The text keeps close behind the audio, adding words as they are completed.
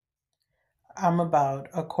I'm about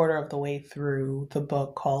a quarter of the way through the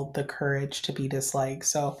book called The Courage to Be Disliked.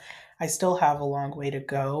 So I still have a long way to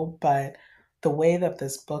go, but the way that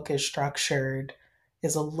this book is structured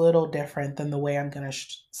is a little different than the way I'm going to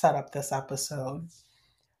set up this episode.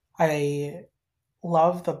 I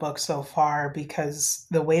love the book so far because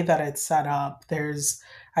the way that it's set up, there's,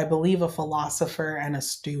 I believe, a philosopher and a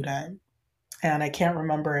student. And I can't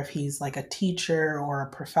remember if he's like a teacher or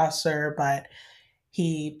a professor, but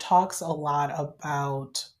he talks a lot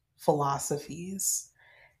about philosophies.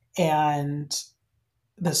 And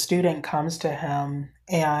the student comes to him,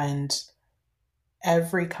 and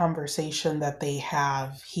every conversation that they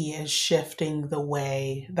have, he is shifting the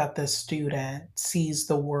way that the student sees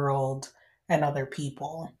the world and other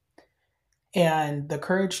people. And the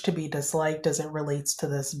courage to be disliked as it relates to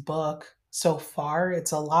this book, so far,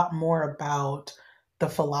 it's a lot more about the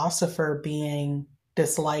philosopher being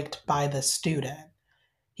disliked by the student.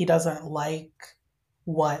 He doesn't like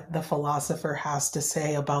what the philosopher has to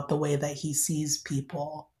say about the way that he sees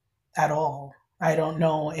people at all. I don't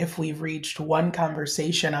know if we've reached one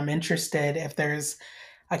conversation. I'm interested if there's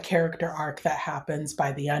a character arc that happens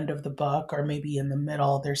by the end of the book, or maybe in the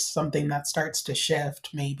middle, there's something that starts to shift,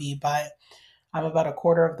 maybe. But I'm about a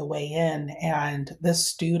quarter of the way in, and this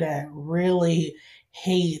student really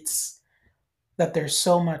hates that there's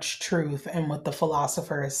so much truth in what the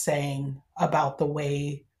philosopher is saying about the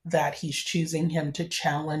way that he's choosing him to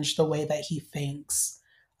challenge the way that he thinks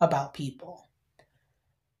about people.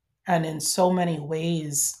 And in so many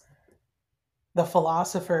ways, the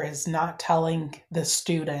philosopher is not telling the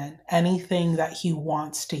student anything that he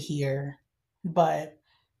wants to hear, but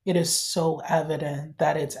it is so evident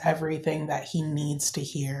that it's everything that he needs to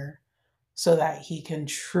hear so that he can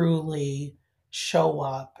truly show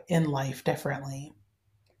up in life differently.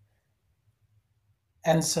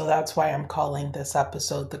 And so that's why I'm calling this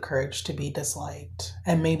episode The Courage to Be Disliked.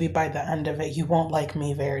 And maybe by the end of it, you won't like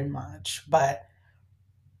me very much, but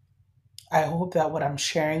I hope that what I'm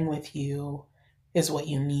sharing with you is what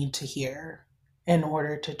you need to hear in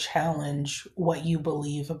order to challenge what you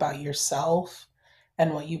believe about yourself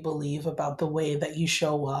and what you believe about the way that you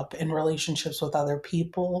show up in relationships with other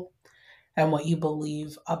people and what you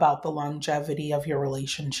believe about the longevity of your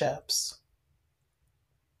relationships.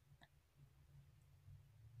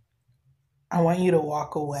 I want you to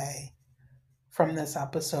walk away from this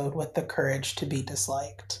episode with the courage to be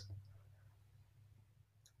disliked.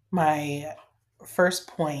 My first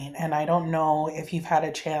point, and I don't know if you've had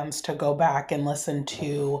a chance to go back and listen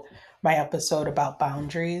to my episode about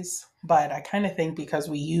boundaries, but I kind of think because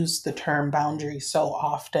we use the term boundary so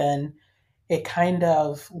often, it kind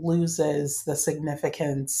of loses the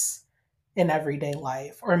significance in everyday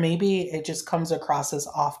life. Or maybe it just comes across as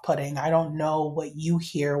off putting. I don't know what you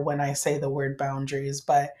hear when I say the word boundaries,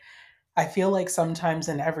 but I feel like sometimes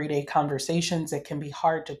in everyday conversations, it can be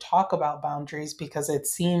hard to talk about boundaries because it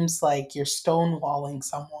seems like you're stonewalling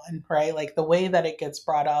someone, right? Like the way that it gets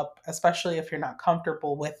brought up, especially if you're not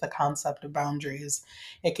comfortable with the concept of boundaries,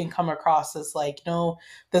 it can come across as like, no,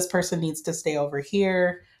 this person needs to stay over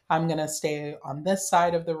here. I'm going to stay on this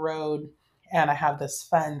side of the road. And I have this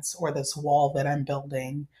fence or this wall that I'm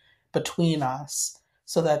building between us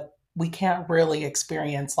so that we can't really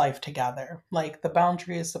experience life together. Like the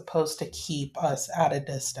boundary is supposed to keep us at a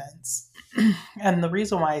distance. And the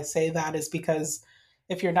reason why I say that is because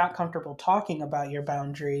if you're not comfortable talking about your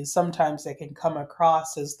boundaries, sometimes it can come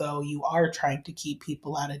across as though you are trying to keep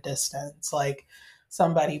people at a distance. Like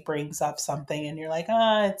somebody brings up something and you're like,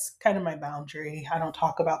 it's kind of my boundary. I don't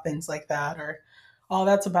talk about things like that. Or, oh,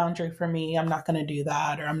 that's a boundary for me. I'm not going to do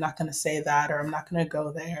that. Or I'm not going to say that. Or I'm not going to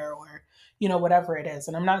go there. Or, whatever it is.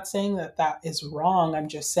 And I'm not saying that that is wrong. I'm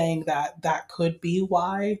just saying that that could be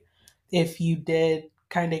why, if you did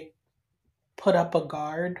kind of put up a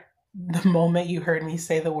guard the moment you heard me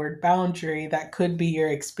say the word boundary, that could be your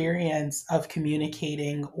experience of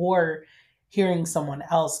communicating or hearing someone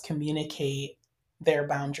else communicate their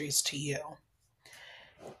boundaries to you.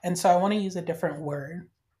 And so I want to use a different word.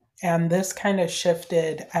 And this kind of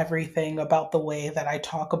shifted everything about the way that I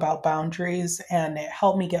talk about boundaries, and it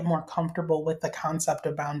helped me get more comfortable with the concept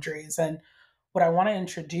of boundaries. And what I want to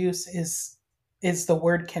introduce is the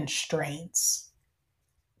word constraints.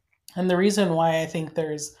 And the reason why I think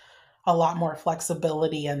there's a lot more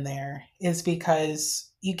flexibility in there is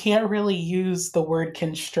because you can't really use the word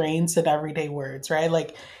constraints in everyday words, right?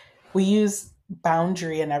 Like we use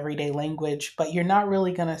boundary in everyday language, but you're not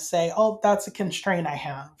really going to say, oh, that's a constraint I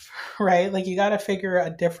have, right? Like you got to figure a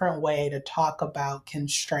different way to talk about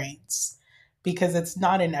constraints because it's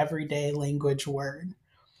not an everyday language word.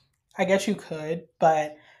 I guess you could,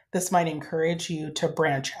 but this might encourage you to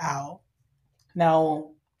branch out.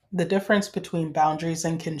 Now, the difference between boundaries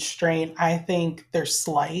and constraint, I think they're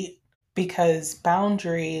slight, because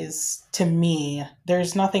boundaries, to me,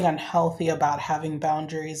 there's nothing unhealthy about having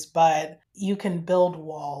boundaries, but you can build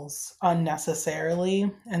walls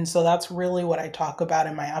unnecessarily. And so that's really what I talk about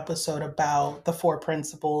in my episode about the four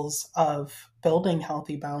principles of building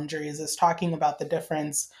healthy boundaries, is talking about the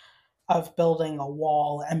difference of building a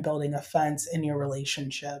wall and building a fence in your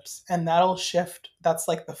relationships. And that'll shift, that's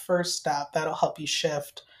like the first step that'll help you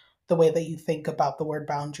shift the way that you think about the word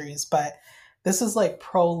boundaries. But this is like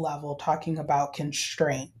pro level talking about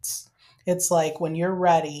constraints. It's like when you're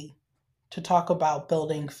ready to talk about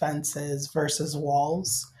building fences versus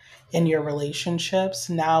walls in your relationships,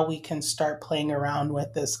 now we can start playing around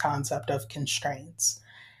with this concept of constraints.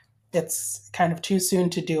 It's kind of too soon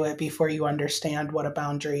to do it before you understand what a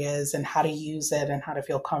boundary is and how to use it and how to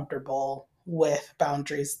feel comfortable with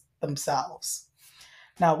boundaries themselves.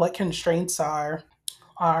 Now, what constraints are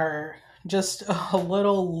just a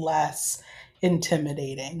little less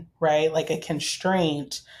intimidating, right? Like a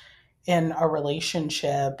constraint in a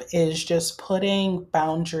relationship is just putting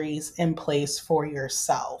boundaries in place for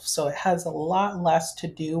yourself. So it has a lot less to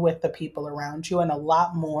do with the people around you and a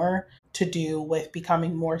lot more to do with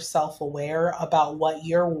becoming more self aware about what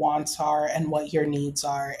your wants are and what your needs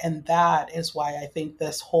are. And that is why I think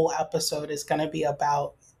this whole episode is going to be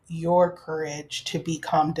about your courage to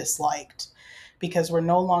become disliked, because we're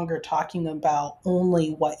no longer talking about only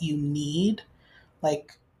what you need,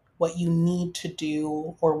 like what you need to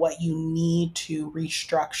do or what you need to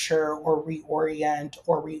restructure or reorient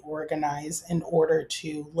or reorganize in order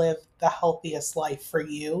to live the healthiest life for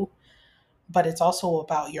you. But it's also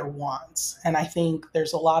about your wants. And I think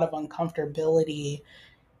there's a lot of uncomfortability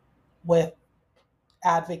with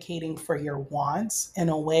advocating for your wants in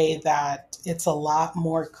a way that it's a lot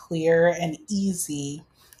more clear and easy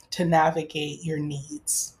to navigate your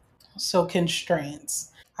needs. So,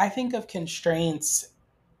 constraints. I think of constraints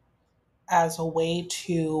as a way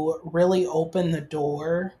to really open the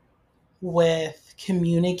door with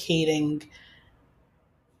communicating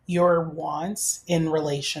your wants in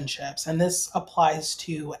relationships. And this applies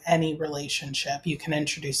to any relationship. You can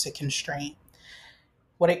introduce a constraint.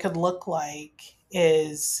 What it could look like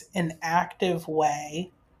is an active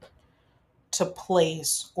way to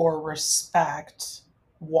place or respect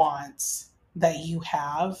wants that you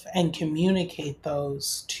have and communicate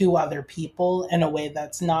those to other people in a way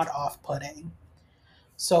that's not off putting.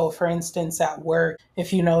 So, for instance, at work,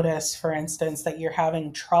 if you notice, for instance, that you're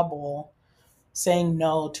having trouble saying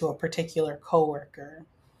no to a particular coworker,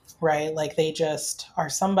 right? Like they just are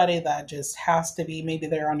somebody that just has to be, maybe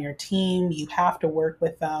they're on your team, you have to work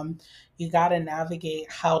with them, you got to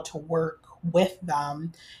navigate how to work with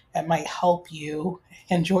them. It might help you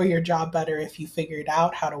enjoy your job better if you figured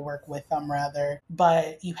out how to work with them, rather.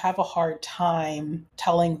 But you have a hard time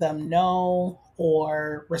telling them no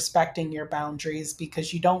or respecting your boundaries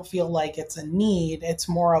because you don't feel like it's a need, it's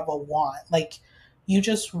more of a want. Like you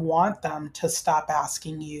just want them to stop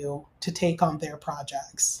asking you to take on their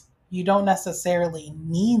projects. You don't necessarily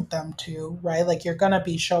need them to, right? Like you're going to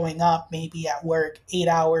be showing up maybe at work 8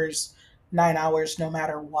 hours, 9 hours, no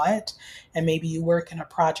matter what. And maybe you work in a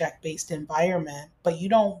project based environment, but you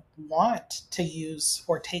don't want to use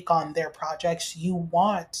or take on their projects. You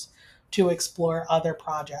want to explore other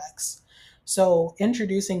projects. So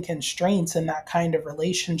introducing constraints in that kind of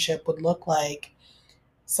relationship would look like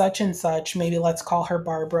such and such, maybe let's call her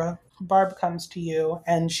Barbara. Barb comes to you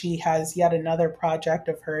and she has yet another project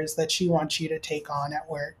of hers that she wants you to take on at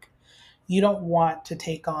work. You don't want to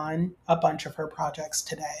take on a bunch of her projects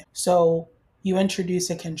today. So you introduce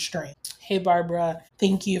a constraint. Hey, Barbara,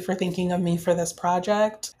 thank you for thinking of me for this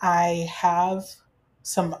project. I have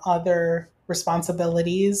some other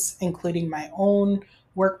responsibilities, including my own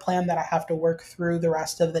work plan that I have to work through the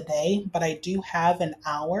rest of the day, but I do have an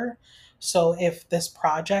hour. So if this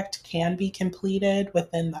project can be completed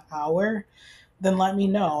within the hour, then let me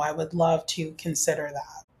know. I would love to consider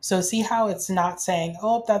that. So see how it's not saying,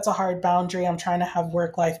 oh, that's a hard boundary. I'm trying to have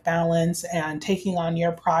work-life balance and taking on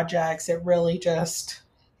your projects. It really just,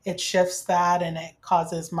 it shifts that and it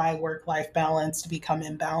causes my work-life balance to become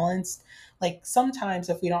imbalanced. Like sometimes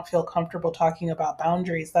if we don't feel comfortable talking about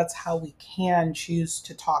boundaries, that's how we can choose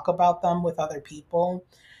to talk about them with other people.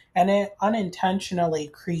 And it unintentionally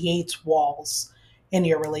creates walls in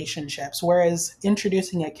your relationships. Whereas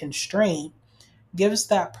introducing a constraint gives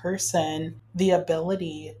that person the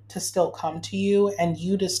ability to still come to you and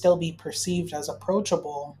you to still be perceived as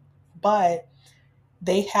approachable, but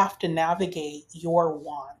they have to navigate your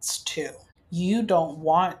wants too. You don't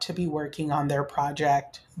want to be working on their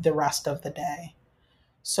project the rest of the day.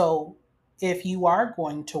 So if you are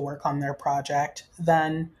going to work on their project,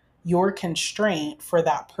 then your constraint for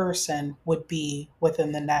that person would be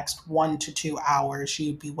within the next 1 to 2 hours,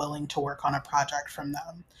 you'd be willing to work on a project from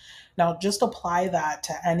them. Now, just apply that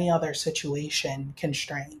to any other situation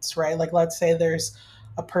constraints, right? Like, let's say there's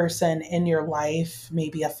a person in your life,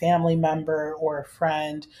 maybe a family member or a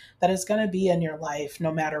friend, that is going to be in your life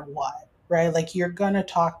no matter what, right? Like, you're going to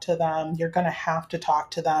talk to them, you're going to have to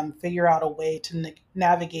talk to them, figure out a way to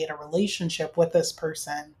navigate a relationship with this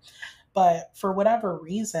person. But for whatever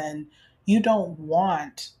reason, you don't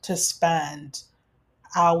want to spend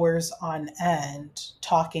hours on end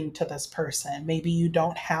talking to this person. Maybe you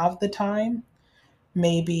don't have the time.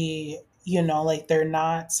 Maybe, like they're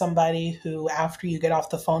not somebody who, after you get off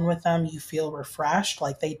the phone with them, you feel refreshed.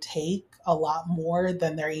 Like they take a lot more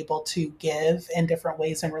than they're able to give in different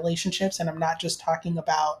ways in relationships. And I'm not just talking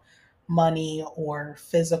about money or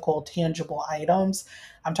physical, tangible items.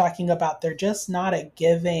 I'm talking about they're just not a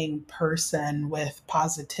giving person with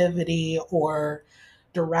positivity or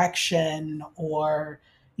direction or,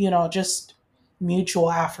 just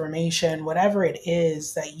mutual affirmation, whatever it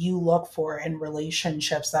is that you look for in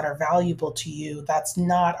relationships that are valuable to you, that's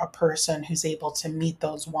not a person who's able to meet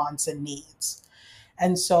those wants and needs.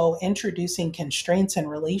 And so introducing constraints in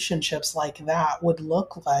relationships like that would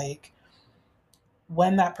look like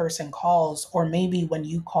when that person calls, or maybe when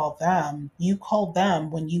you call them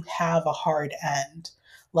when you have a hard end.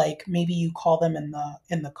 Like maybe you call them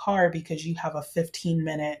in the car because you have a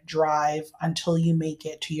 15-minute drive until you make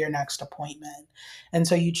it to your next appointment. And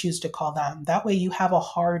so you choose to call them. That way you have a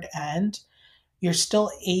hard end, you're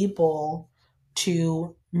still able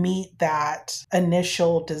to meet that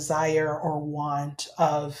initial desire or want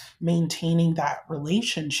of maintaining that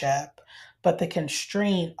relationship, but the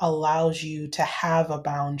constraint allows you to have a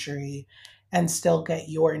boundary and still get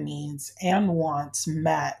your needs and wants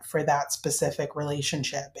met for that specific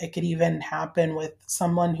relationship. It could even happen with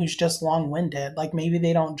someone who's just long winded. Like maybe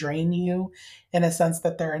they don't drain you in a sense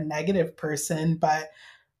that they're a negative person, but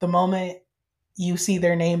the moment you see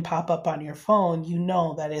their name pop up on your phone, you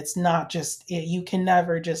know that it's not just it. You can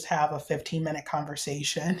never just have a 15-minute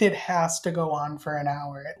conversation. It has to go on for an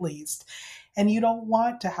hour at least. And you don't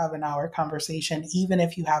want to have an hour conversation, even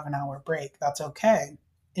if you have an hour break. That's okay.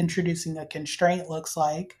 Introducing a constraint looks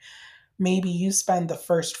like maybe you spend the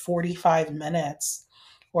first 45 minutes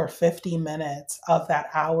or 50 minutes of that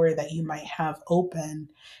hour that you might have open,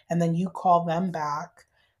 and then you call them back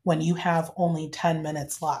when you have only 10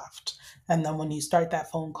 minutes left. And then when you start that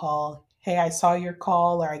phone call, hey, I saw your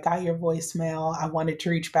call or I got your voicemail. I wanted to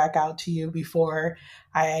reach back out to you before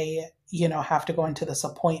I, have to go into this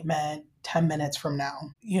appointment 10 minutes from now.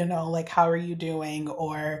 Like, how are you doing?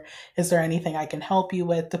 Or is there anything I can help you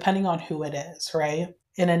with? Depending on who it is, right?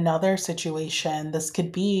 In another situation, this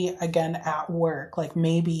could be again at work. Like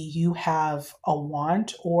maybe you have a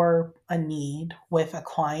want or a need with a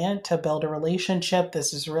client to build a relationship.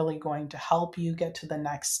 This is really going to help you get to the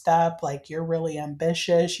next step. Like you're really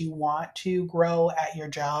ambitious, you want to grow at your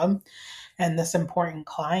job. And this important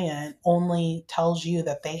client only tells you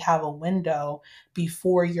that they have a window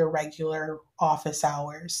before your regular office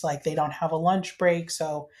hours. Like they don't have a lunch break.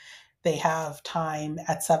 So they have time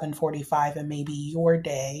at 7:45 and maybe your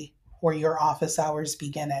day or your office hours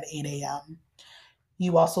begin at 8 a.m.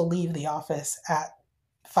 You also leave the office at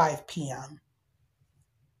 5 p.m.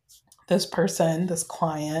 This person, this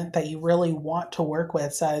client that you really want to work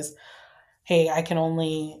with says, hey, I can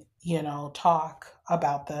only, talk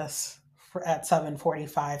about this at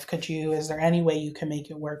 7:45. Is there any way you can make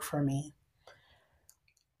it work for me?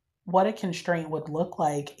 What a constraint would look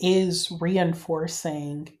like is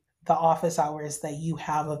reinforcing the office hours that you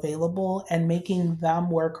have available and making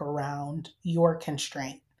them work around your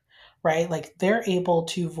constraint, right? Like they're able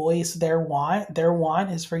to voice their want. Their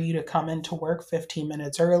want is for you to come into work 15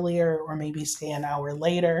 minutes earlier or maybe stay an hour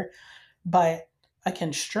later. But a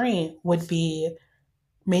constraint would be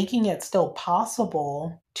making it still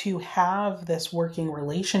possible to have this working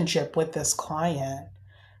relationship with this client,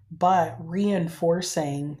 but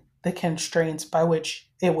reinforcing the constraints by which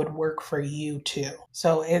it would work for you too.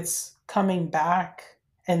 So it's coming back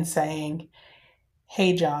and saying,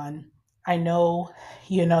 hey, John, I know,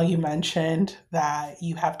 you mentioned that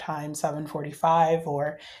you have time 7:45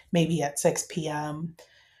 or maybe at 6 p.m.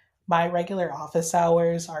 My regular office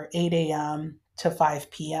hours are 8 a.m. to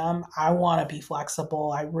 5 p.m. I want to be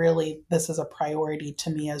flexible. This is a priority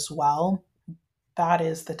to me as well. That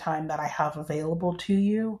is the time that I have available to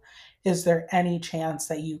you. Is there any chance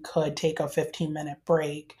that you could take a 15-minute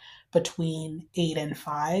break between 8 and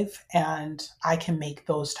 5, and I can make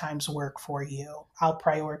those times work for you. I'll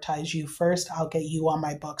prioritize you first. I'll get you on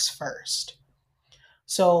my books first.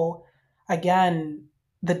 So, again,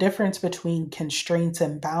 the difference between constraints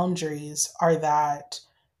and boundaries are that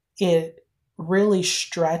it really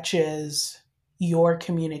stretches your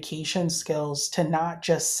communication skills to not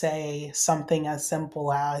just say something as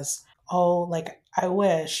simple as, oh, like, I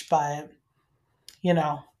wish, but, you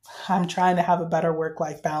know, I'm trying to have a better work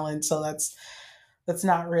life balance. So that's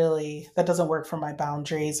not really, that doesn't work for my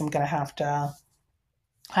boundaries. I'm going to have to,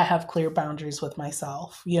 I have clear boundaries with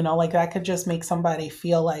myself. Like that could just make somebody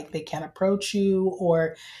feel like they can't approach you,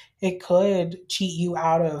 or it could cheat you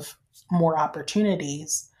out of more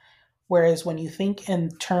opportunities. Whereas when you think in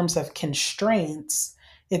terms of constraints,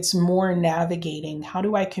 it's more navigating, how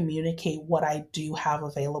do I communicate what I do have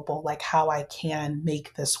available, like how I can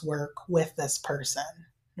make this work with this person,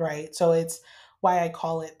 right? So it's why I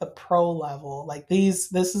call it the pro level. Like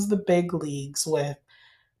this is the big leagues with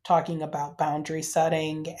talking about boundary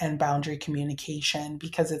setting and boundary communication,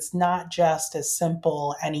 because it's not just as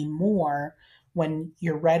simple anymore when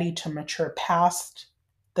you're ready to mature past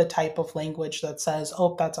the type of language that says,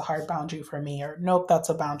 oh, that's a hard boundary for me, or nope, that's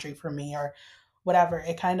a boundary for me, or whatever.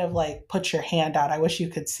 It kind of like puts your hand out. I wish you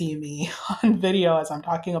could see me on video as I'm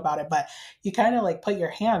talking about it, but you kind of like put your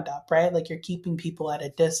hand up, right? Like you're keeping people at a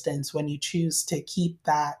distance when you choose to keep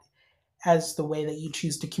that as the way that you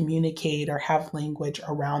choose to communicate or have language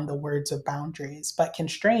around the words of boundaries. But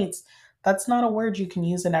constraints, that's not a word you can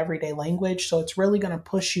use in everyday language. So it's really going to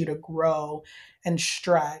push you to grow and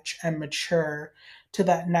stretch and mature to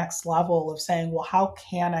that next level of saying, well, how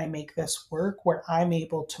can I make this work where I'm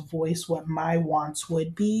able to voice what my wants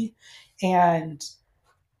would be, and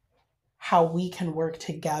how we can work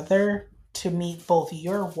together to meet both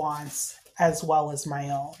your wants as well as my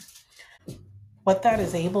own. What that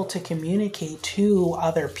is able to communicate to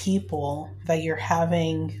other people that you're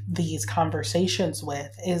having these conversations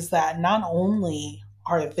with is that not only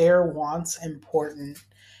are their wants important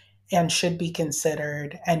and should be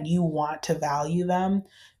considered, and you want to value them,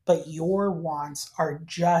 but your wants are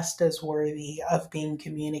just as worthy of being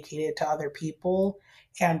communicated to other people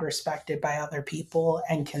and respected by other people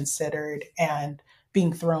and considered and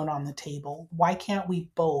being thrown on the table. Why can't we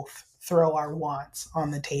both throw our wants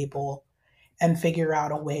on the table and figure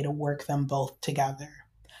out a way to work them both together?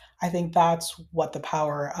 I think that's what the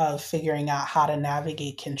power of figuring out how to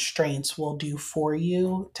navigate constraints will do for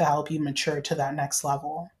you to help you mature to that next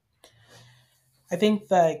level. I think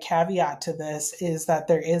the caveat to this is that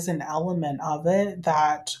there is an element of it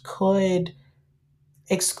that could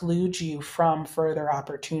exclude you from further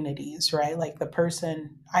opportunities, right? Like the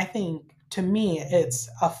person, I think to me, it's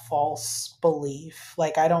a false belief.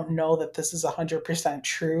 Like, I don't know that this is 100%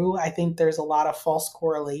 true. I think there's a lot of false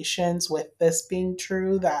correlations with this being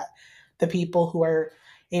true, that the people who are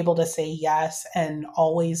able to say yes and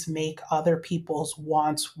always make other people's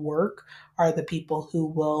wants work are the people who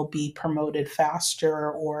will be promoted faster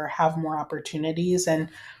or have more opportunities. And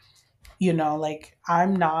like,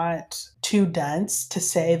 I'm not too dense to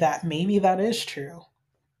say that maybe that is true.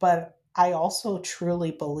 But I also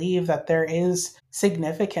truly believe that there is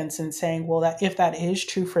significance in saying, well, that if that is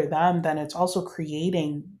true for them, then it's also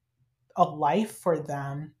creating a life for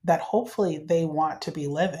them that hopefully they want to be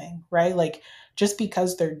living, right? Like, just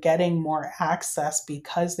because they're getting more access,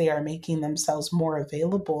 because they are making themselves more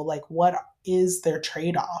available, like, what is their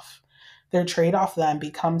trade off? Their trade off then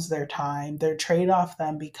becomes their time. Their trade off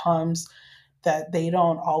then becomes that they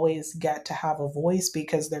don't always get to have a voice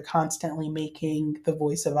because they're constantly making the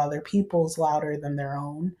voice of other people's louder than their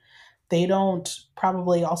own. They don't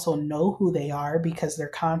probably also know who they are because they're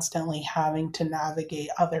constantly having to navigate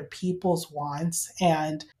other people's wants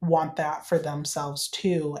and want that for themselves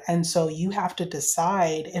too. And so you have to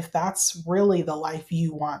decide if that's really the life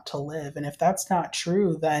you want to live. And if that's not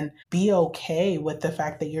true, then be okay with the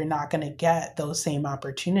fact that you're not going to get those same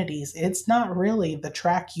opportunities. It's not really the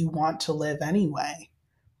track you want to live anyway.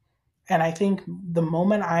 And I think the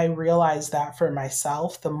moment I realized that for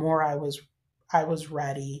myself, the more I was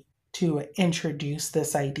ready to introduce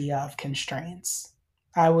this idea of constraints.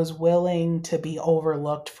 I was willing to be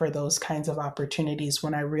overlooked for those kinds of opportunities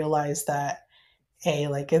when I realized that, A,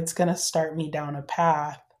 like, it's going to start me down a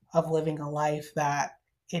path of living a life that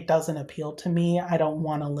it doesn't appeal to me. I don't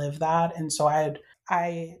want to live that. And so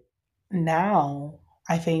I now,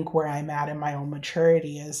 I think where I'm at in my own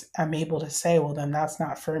maturity is I'm able to say, well, then that's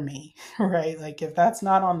not for me, right? Like, if that's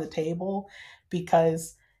not on the table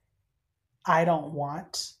because I don't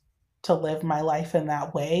want to live my life in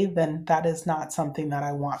that way, then that is not something that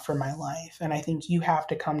I want for my life. And I think you have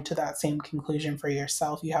to come to that same conclusion for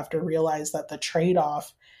yourself. You have to realize that the trade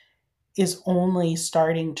off is only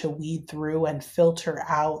starting to weed through and filter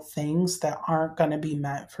out things that aren't going to be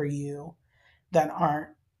meant for you, that aren't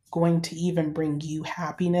going to even bring you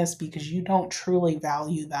happiness because you don't truly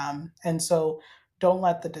value them. And so don't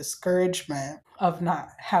let the discouragement of not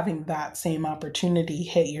having that same opportunity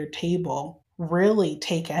hit your table really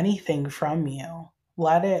take anything from you.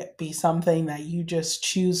 Let it be something that you just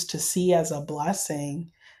choose to see as a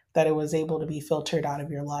blessing that it was able to be filtered out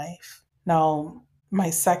of your life. Now,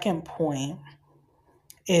 my second point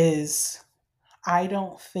is I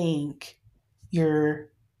don't think you're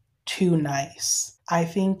too nice. I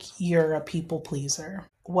think you're a people pleaser.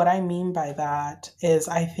 What I mean by that is,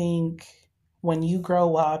 I think when you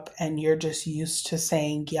grow up and you're just used to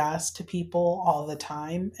saying yes to people all the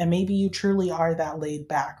time, and maybe you truly are that laid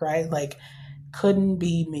back, right? Like, couldn't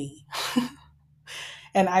be me.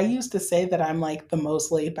 And I used to say that I'm like the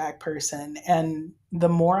most laid back person. And the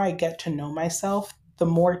more I get to know myself, the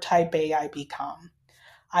more type A I become.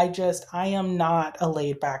 I am not a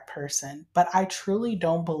laid back person, but I truly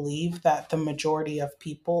don't believe that the majority of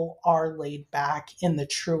people are laid back in the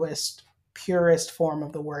truest, purest form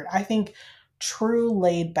of the word. I think true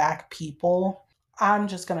laid back people, I'm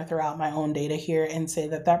just going to throw out my own data here and say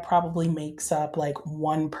that that probably makes up like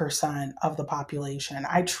 1% of the population.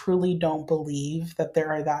 I truly don't believe that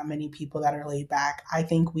there are that many people that are laid back. I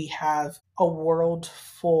think we have a world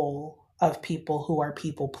full of people who are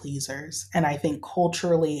people pleasers. And I think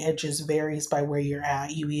culturally, it just varies by where you're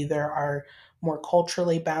at. You either are more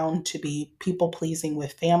culturally bound to be people pleasing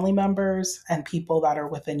with family members and people that are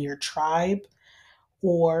within your tribe,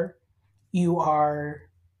 or you are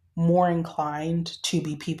more inclined to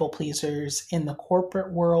be people pleasers in the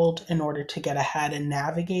corporate world in order to get ahead and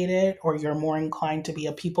navigate it, or you're more inclined to be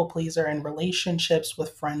a people pleaser in relationships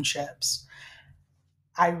with friendships.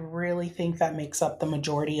 I really think that makes up the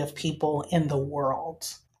majority of people in the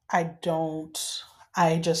world. I don't,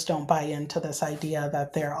 I just don't buy into this idea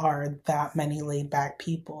that there are that many laid back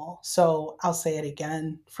people. So I'll say it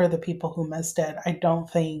again for the people who missed it. I don't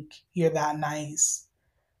think you're that nice.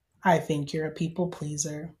 I think you're a people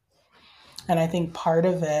pleaser. And I think part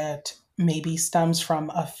of it maybe stems from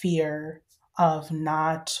a fear of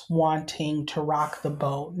not wanting to rock the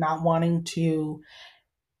boat, not wanting to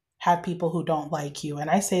have people who don't like you. And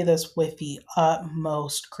I say this with the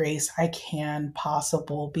utmost grace I can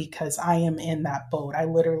possible because I am in that boat. I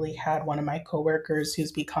literally had one of my coworkers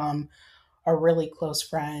who's become a really close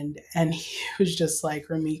friend, and he was just like,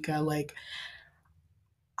 Ramika, like,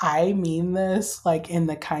 I mean this like in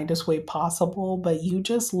the kindest way possible, but you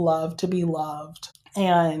just love to be loved.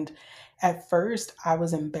 And at first, I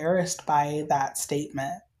was embarrassed by that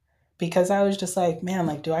statement because I was just like, man,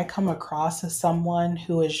 like, do I come across as someone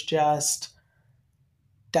who is just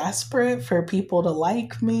desperate for people to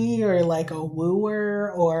like me, or like a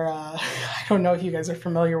wooer, or I don't know if you guys are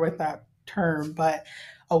familiar with that term, but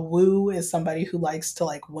a woo is somebody who likes to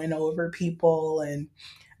like win over people and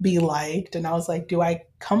be liked. And I was like, do I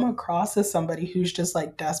come across as somebody who's just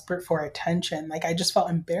like desperate for attention? Like, I just felt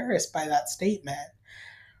embarrassed by that statement.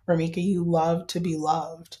 Ramika, you love to be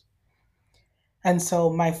loved. And so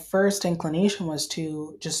my first inclination was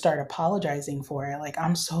to just start apologizing for it. Like,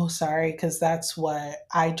 I'm so sorry, because that's what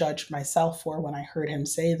I judged myself for when I heard him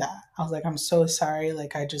say that. I was like, I'm so sorry.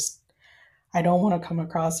 Like, I don't want to come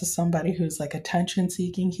across as somebody who's like attention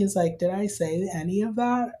seeking. He's like, did I say any of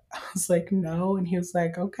that? I was like, no. And he was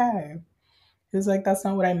like, okay. He was like, that's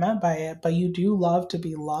not what I meant by it, but you do love to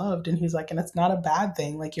be loved. And he's like, and it's not a bad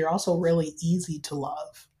thing. Like, you're also really easy to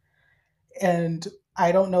love. And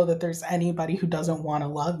I don't know that there's anybody who doesn't want to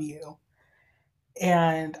love you.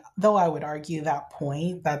 And though I would argue that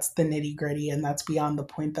point, that's the nitty gritty, and that's beyond the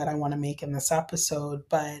point that I want to make in this episode.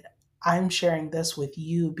 But I'm sharing this with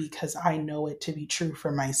you because I know it to be true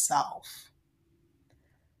for myself.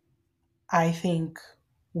 I think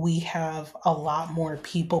we have a lot more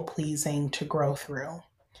people pleasing to grow through.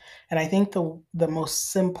 And I think the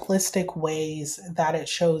most simplistic ways that it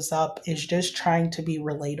shows up is just trying to be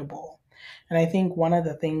relatable. And I think one of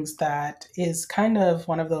the things that is kind of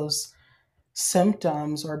one of those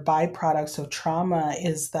symptoms or byproducts of trauma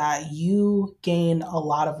is that you gain a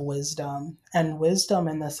lot of wisdom, and wisdom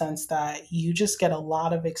in the sense that you just get a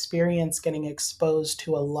lot of experience getting exposed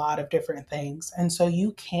to a lot of different things. And so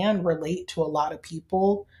you can relate to a lot of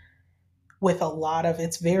people with a lot of,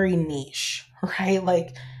 it's very niche, right?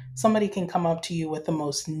 Like, somebody can come up to you with the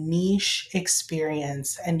most niche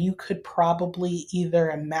experience, and you could probably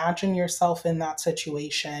either imagine yourself in that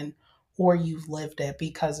situation or you've lived it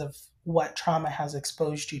because of what trauma has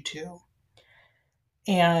exposed you to.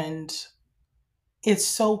 And it's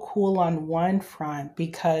so cool on one front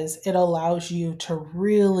because it allows you to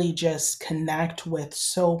really just connect with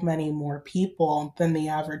so many more people than the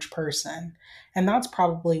average person. And that's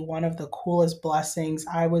probably one of the coolest blessings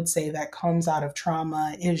I would say that comes out of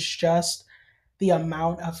trauma is just the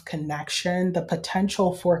amount of connection, the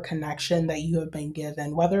potential for connection that you have been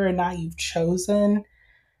given, whether or not you've chosen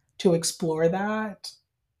to explore that.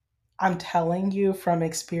 I'm telling you from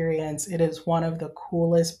experience, it is one of the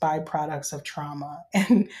coolest byproducts of trauma.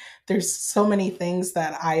 And there's so many things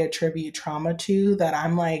that I attribute trauma to that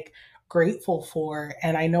I'm like grateful for.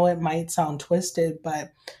 And I know it might sound twisted,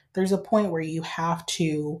 but there's a point where you have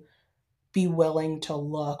to be willing to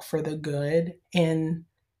look for the good in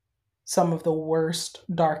some of the worst,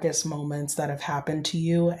 darkest moments that have happened to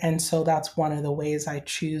you. And so that's one of the ways I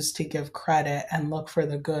choose to give credit and look for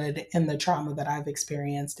the good in the trauma that I've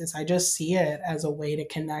experienced is I just see it as a way to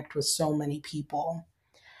connect with so many people.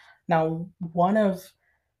 Now, one of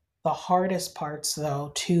the hardest parts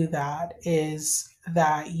though to that is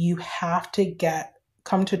that you have to get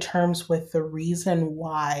come to terms with the reason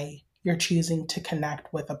why you're choosing to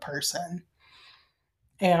connect with a person.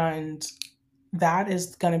 And that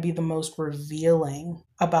is going to be the most revealing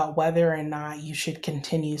about whether or not you should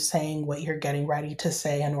continue saying what you're getting ready to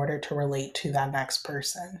say in order to relate to that next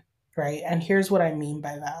person, right? And here's what I mean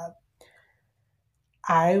by that.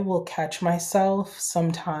 I will catch myself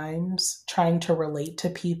sometimes trying to relate to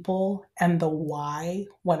people, and the why,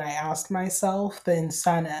 when I ask myself, the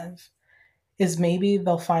incentive is maybe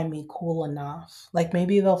they'll find me cool enough. Like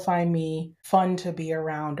maybe they'll find me fun to be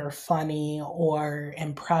around or funny or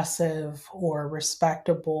impressive or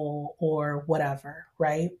respectable or whatever,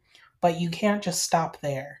 right? But you can't just stop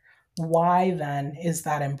there. Why then is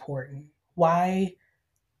that important? Why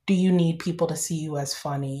do you need people to see you as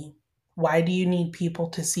funny? Why do you need people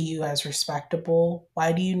to see you as respectable?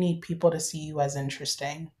 Why do you need people to see you as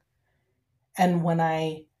interesting? And when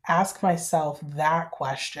I ask myself that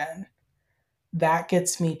question, that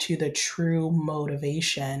gets me to the true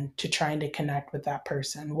motivation to trying to connect with that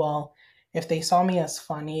person. Well, if they saw me as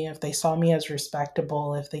funny, if they saw me as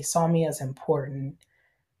respectable, if they saw me as important,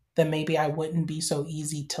 then maybe I wouldn't be so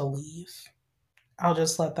easy to leave. I'll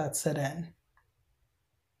just let that sit in.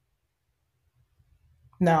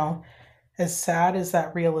 Now, as sad as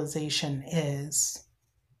that realization is,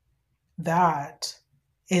 that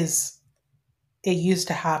is it used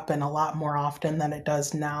to happen a lot more often than it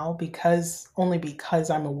does now because only because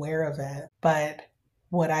I'm aware of it. But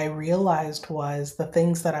what I realized was the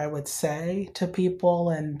things that I would say to people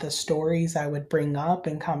and the stories I would bring up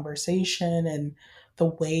in conversation and the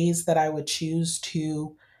ways that I would choose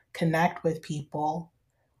to connect with people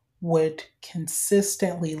would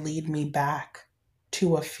consistently lead me back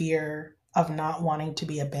to a fear of not wanting to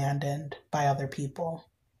be abandoned by other people.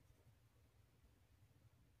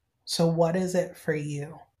 So, what is it for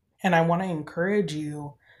you? And I want to encourage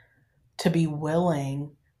you to be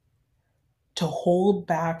willing to hold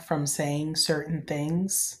back from saying certain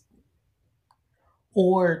things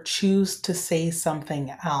or choose to say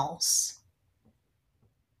something else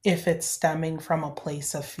if it's stemming from a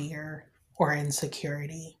place of fear or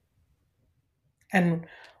insecurity. And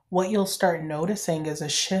what you'll start noticing is a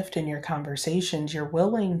shift in your conversations. You're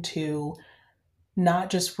willing to not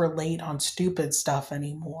just relate on stupid stuff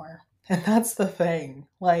anymore. And that's the thing.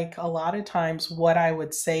 Like a lot of times, what I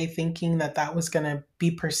would say, thinking that that was going to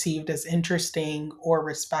be perceived as interesting or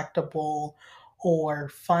respectable or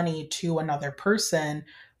funny to another person,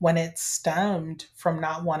 when it stemmed from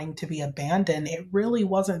not wanting to be abandoned, it really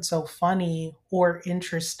wasn't so funny or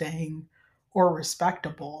interesting or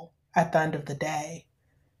respectable at the end of the day.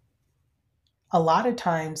 A lot of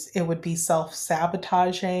times it would be self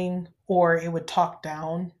sabotaging or it would talk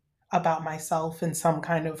down about myself in some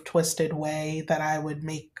kind of twisted way that I would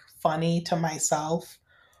make funny to myself,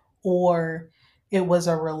 or it was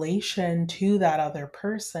a relation to that other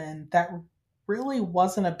person that really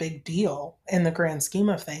wasn't a big deal in the grand scheme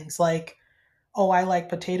of things. Like, oh, I like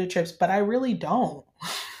potato chips, but I really don't.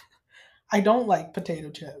 I don't like potato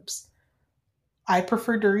chips. I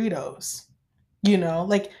prefer Doritos.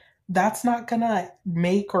 Like that's not gonna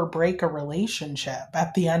make or break a relationship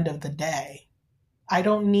at the end of the day. I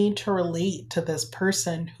don't need to relate to this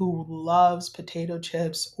person who loves potato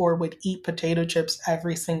chips or would eat potato chips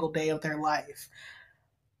every single day of their life.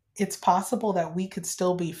 It's possible that we could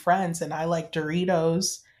still be friends and I like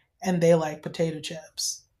Doritos and they like potato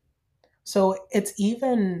chips. So it's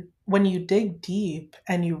even when you dig deep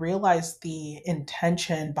and you realize the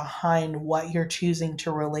intention behind what you're choosing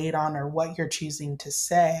to relate on or what you're choosing to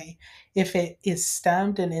say, if it is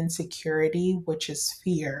stemmed in insecurity, which is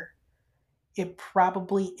fear, it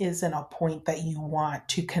probably isn't a point that you want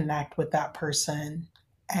to connect with that person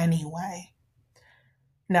anyway.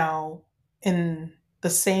 Now, in the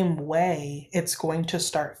same way, it's going to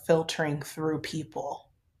start filtering through people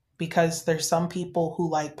because there's some people who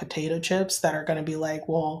like potato chips that are going to be like,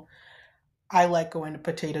 well, I like going to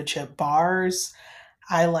potato chip bars.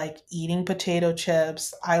 I like eating potato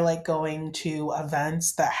chips. I like going to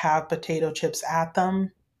events that have potato chips at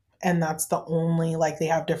them. And that's the only, like, they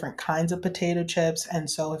have different kinds of potato chips. And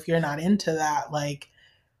so if you're not into that, like,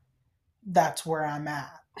 that's where I'm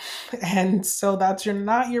at. And so that's you're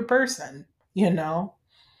not your person, you know?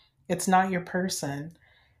 It's not your person.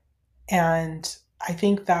 And I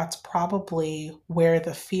think that's probably where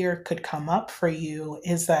the fear could come up for you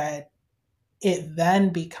is that it then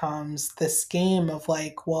becomes this game of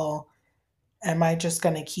like, well, am I just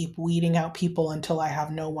going to keep weeding out people until I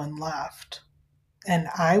have no one left? And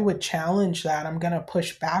I would challenge that. I'm going to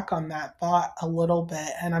push back on that thought a little bit.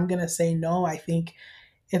 And I'm going to say, no, I think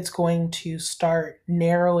it's going to start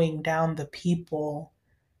narrowing down the people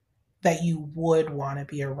that you would want to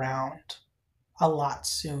be around a lot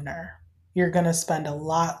sooner. You're going to spend a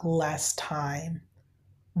lot less time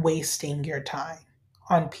wasting your time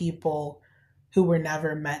on people who were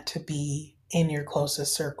never meant to be in your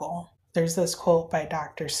closest circle. There's this quote by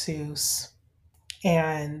Dr. Seuss,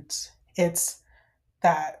 and it's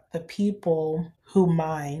that the people who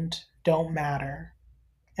mind don't matter,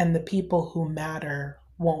 and the people who matter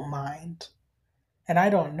won't mind. And I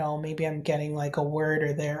don't know, maybe I'm getting like a word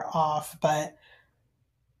or there off, but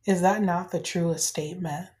is that not the truest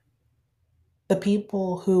statement? The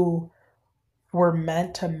people who were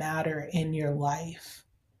meant to matter in your life,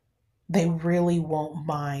 they really won't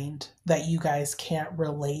mind that you guys can't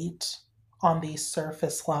relate on these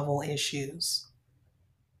surface level issues.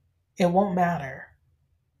 It won't matter,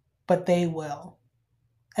 but they will.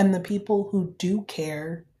 And the people who do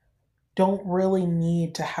care don't really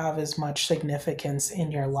need to have as much significance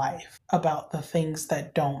in your life about the things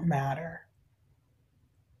that don't matter.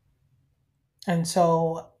 And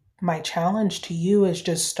so, my challenge to you is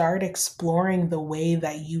just start exploring the way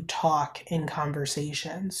that you talk in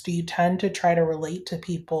conversations. Do you tend to try to relate to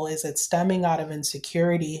people? Is it stemming out of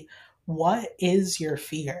insecurity? What is your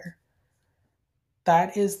fear?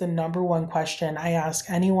 That is the number one question I ask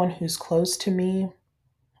anyone who's close to me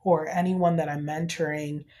or anyone that I'm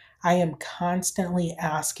mentoring. I am constantly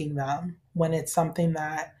asking them when it's something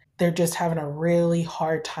that they're just having a really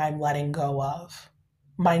hard time letting go of.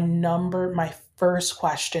 My first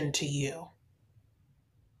question to you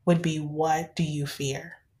would be, what do you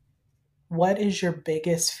fear? What is your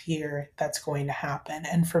biggest fear that's going to happen?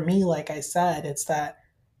 And for me, like I said, it's that,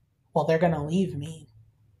 well, they're going to leave me.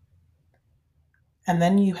 And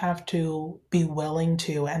then you have to be willing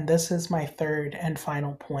to, and this is my third and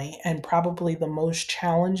final point, and probably the most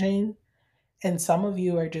challenging. And some of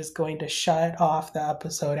you are just going to shut off the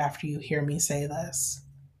episode after you hear me say this.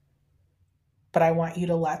 But I want you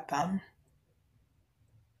to let them.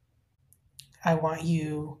 I want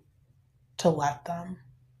you to let them.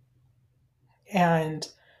 And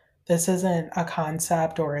this isn't a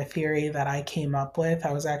concept or a theory that I came up with.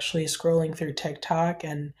 I was actually scrolling through TikTok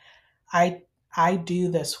and I I do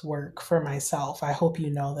this work for myself. I hope you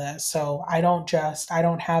know this. So I don't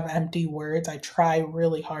have empty words. I try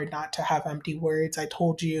really hard not to have empty words. I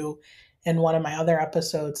told you in one of my other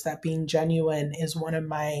episodes that being genuine is one of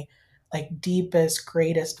my like deepest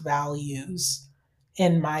greatest values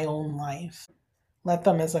in my own life. Let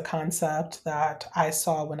them as a concept that I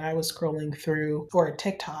saw when I was scrolling through for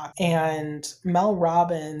TikTok. And Mel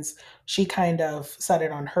Robbins, she kind of said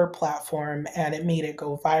it on her platform and it made it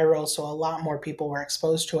go viral. So a lot more people were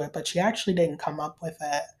exposed to it, but she actually didn't come up with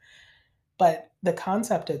it. But the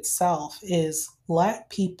concept itself is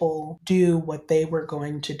let people do what they were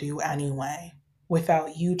going to do anyway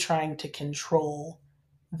without you trying to control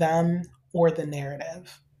them or the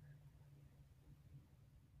narrative.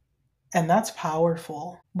 And that's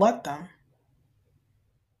powerful. Let them.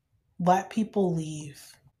 Let people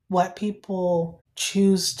leave. Let people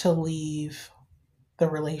choose to leave the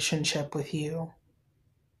relationship with you.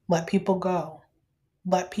 Let people go.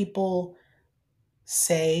 Let people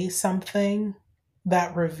say something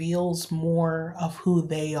that reveals more of who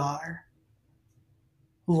they are.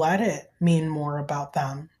 Let it mean more about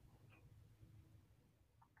them.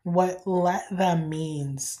 What let them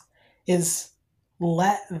means is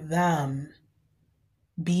let them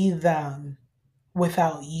be them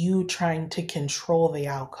without you trying to control the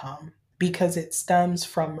outcome because it stems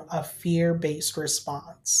from a fear based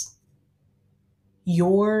response.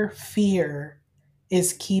 Your fear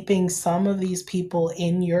is keeping some of these people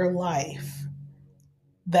in your life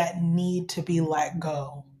that need to be let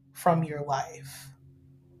go from your life.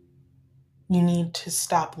 You need to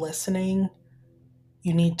stop listening.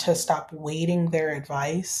 You need to stop waiting their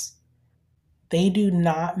advice. They do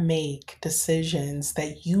not make decisions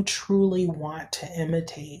that you truly want to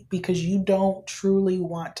imitate because you don't truly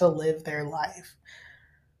want to live their life.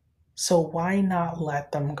 So why not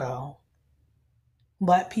let them go?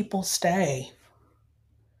 Let people stay.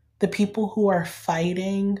 The people who are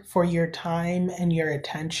fighting for your time and your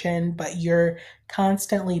attention, but you're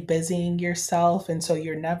constantly busying yourself, and so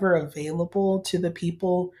you're never available to the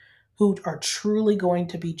people who are truly going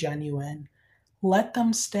to be genuine. Let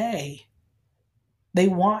them stay. They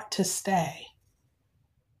want to stay.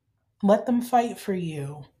 Let them fight for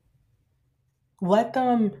you. Let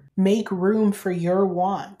them make room for your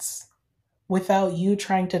wants without you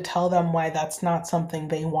trying to tell them why that's not something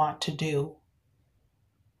they want to do.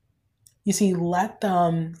 You see, let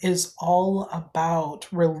them is all about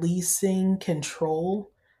releasing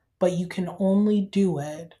control, but you can only do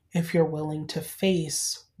it if you're willing to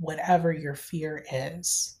face whatever your fear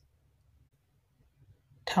is.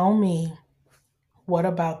 Tell me, what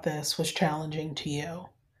about this was challenging to you?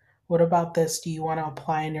 What about this do you want to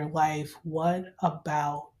apply in your life? What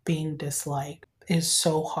about being disliked is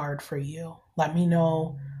so hard for you? Let me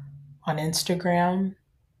know on Instagram,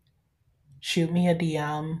 shoot me a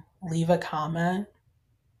DM, leave a comment,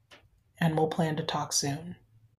 and we'll plan to talk soon.